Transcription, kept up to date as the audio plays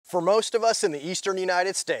For most of us in the eastern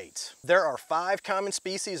United States, there are 5 common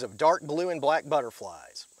species of dark blue and black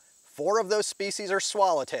butterflies. 4 of those species are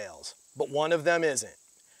swallowtails, but 1 of them isn't.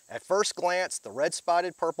 At first glance, the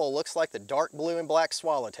red-spotted purple looks like the dark blue and black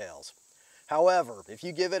swallowtails. However, if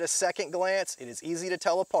you give it a second glance, it is easy to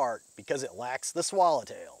tell apart because it lacks the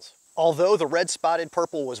swallowtails. Although the red-spotted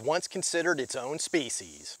purple was once considered its own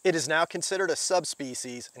species, it is now considered a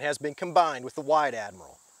subspecies and has been combined with the white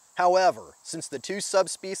admiral. However, since the 2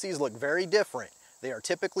 subspecies look very different, they are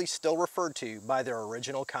typically still referred to by their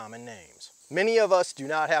original common names. Many of us do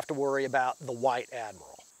not have to worry about the white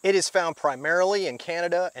admiral. It is found primarily in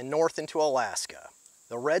Canada and north into Alaska.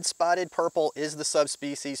 The red-spotted purple is the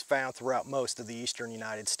subspecies found throughout most of the eastern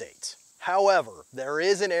United States. However, there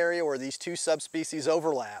is an area where these 2 subspecies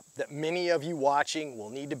overlap that many of you watching will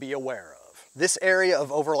need to be aware of. This area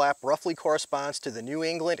of overlap roughly corresponds to the New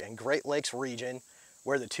England and Great Lakes region.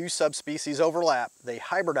 Where the 2 subspecies overlap, they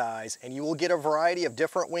hybridize and you will get a variety of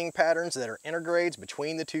different wing patterns that are intergrades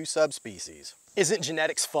between the 2 subspecies. Isn't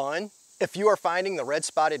genetics fun? If you are finding the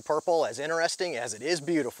red-spotted purple as interesting as it is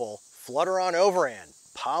beautiful, flutter on over and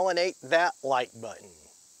pollinate that like button.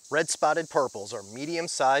 Red-spotted purples are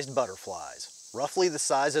medium-sized butterflies, roughly the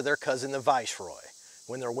size of their cousin the viceroy.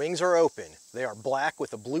 When their wings are open, they are black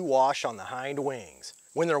with a blue wash on the hind wings.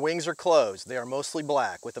 When their wings are closed, they are mostly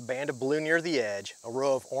black with a band of blue near the edge, a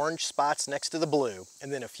row of orange spots next to the blue,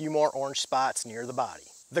 and then a few more orange spots near the body.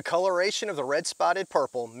 The coloration of the red-spotted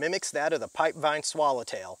purple mimics that of the pipevine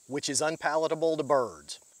swallowtail, which is unpalatable to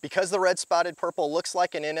birds. Because the red-spotted purple looks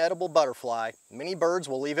like an inedible butterfly, many birds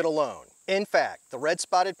will leave it alone. In fact, the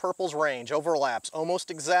red-spotted purple's range overlaps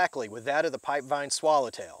almost exactly with that of the pipevine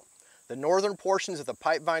swallowtail. The northern portions of the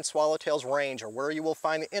pipevine swallowtail's range are where you will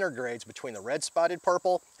find the intergrades between the red-spotted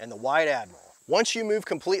purple and the white admiral. Once you move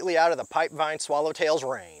completely out of the pipevine swallowtail's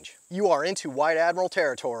range, you are into white admiral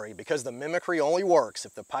territory because the mimicry only works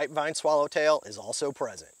if the pipevine swallowtail is also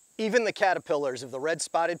present. Even the caterpillars of the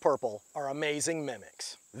red-spotted purple are amazing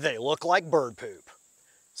mimics. They look like bird poop.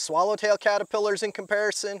 Swallowtail caterpillars in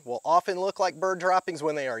comparison will often look like bird droppings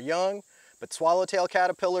when they are young, but swallowtail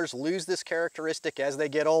caterpillars lose this characteristic as they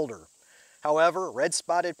get older. However,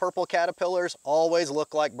 red-spotted purple caterpillars always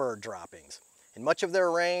look like bird droppings. In much of their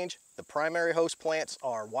range, the primary host plants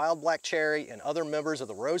are wild black cherry and other members of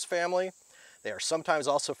the rose family. They are sometimes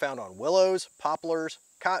also found on willows, poplars,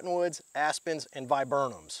 cottonwoods, aspens, and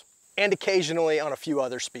viburnums, and occasionally on a few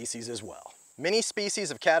other species as well. Many species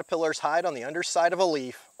of caterpillars hide on the underside of a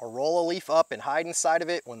leaf or roll a leaf up and hide inside of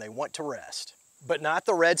it when they want to rest. But not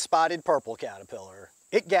the red-spotted purple caterpillar.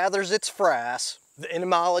 It gathers its frass, the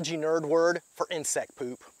etymology nerd word for insect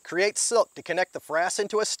poop, creates silk to connect the frass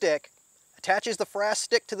into a stick, attaches the frass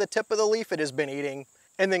stick to the tip of the leaf it has been eating,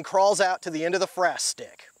 and then crawls out to the end of the frass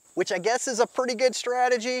stick. Which I guess is a pretty good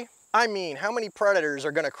strategy. I mean, how many predators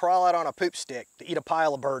are going to crawl out on a poop stick to eat a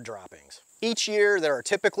pile of bird droppings? Each year, there are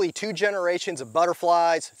typically 2 generations of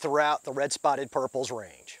butterflies throughout the red-spotted purple's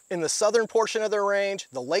range. In the southern portion of their range,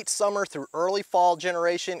 the late summer through early fall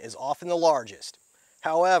generation is often the largest.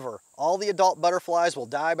 However, all the adult butterflies will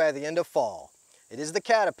die by the end of fall. It is the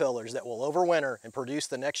caterpillars that will overwinter and produce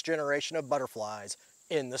the next generation of butterflies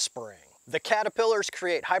in the spring. The caterpillars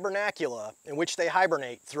create hibernacula in which they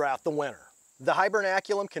hibernate throughout the winter. The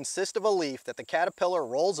hibernaculum consists of a leaf that the caterpillar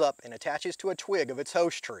rolls up and attaches to a twig of its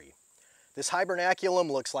host tree. This hibernaculum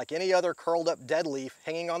looks like any other curled up dead leaf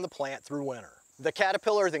hanging on the plant through winter. The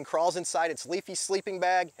caterpillar then crawls inside its leafy sleeping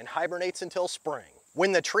bag and hibernates until spring.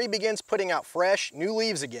 When the tree begins putting out fresh, new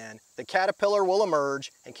leaves again, the caterpillar will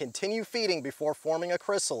emerge and continue feeding before forming a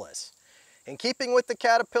chrysalis. In keeping with the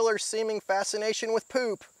caterpillar's seeming fascination with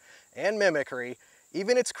poop and mimicry,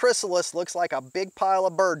 even its chrysalis looks like a big pile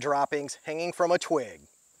of bird droppings hanging from a twig.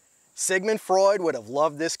 Sigmund Freud would have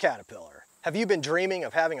loved this caterpillar. Have you been dreaming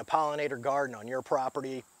of having a pollinator garden on your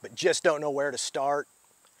property, but just don't know where to start?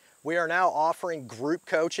 We are now offering group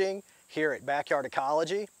coaching here at Backyard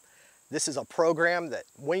Ecology. This is a program that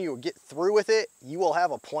when you get through with it, you will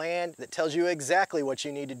have a plan that tells you exactly what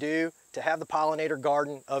you need to do to have the pollinator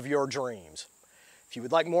garden of your dreams. If you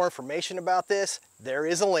would like more information about this, there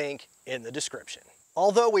is a link in the description.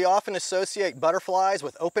 Although we often associate butterflies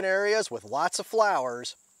with open areas with lots of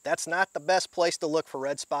flowers, that's not the best place to look for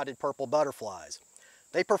red-spotted purple butterflies.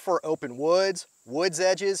 They prefer open woods, woods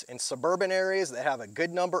edges, and suburban areas that have a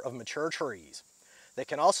good number of mature trees. They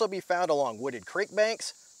can also be found along wooded creek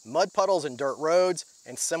banks, mud puddles and dirt roads,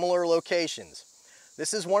 and similar locations.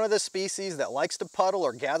 This is one of the species that likes to puddle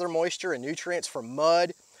or gather moisture and nutrients from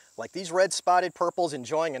mud, like these red-spotted purples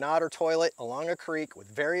enjoying an otter toilet along a creek with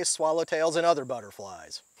various swallowtails and other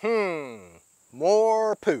butterflies.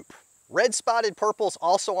 More poop. Red-spotted purples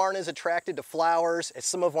also aren't as attracted to flowers as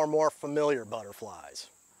some of our more familiar butterflies.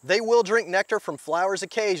 They will drink nectar from flowers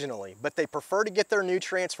occasionally, but they prefer to get their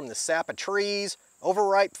nutrients from the sap of trees,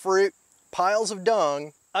 overripe fruit, piles of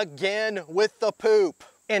dung, again with the poop,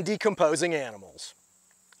 and decomposing animals.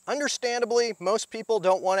 Understandably, most people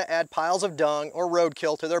don't want to add piles of dung or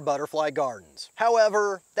roadkill to their butterfly gardens.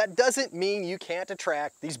 However, that doesn't mean you can't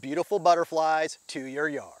attract these beautiful butterflies to your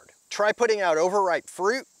yard. Try putting out overripe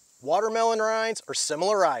fruit, watermelon rinds, or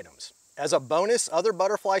similar items. As a bonus, other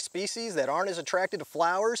butterfly species that aren't as attracted to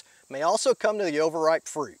flowers may also come to the overripe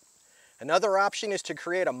fruit. Another option is to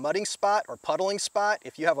create a mudding spot or puddling spot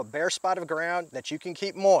if you have a bare spot of ground that you can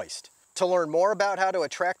keep moist. To learn more about how to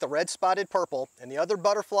attract the red-spotted purple and the other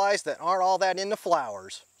butterflies that aren't all that into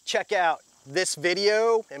flowers, check out this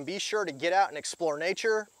video and be sure to get out and explore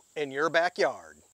nature in your backyard.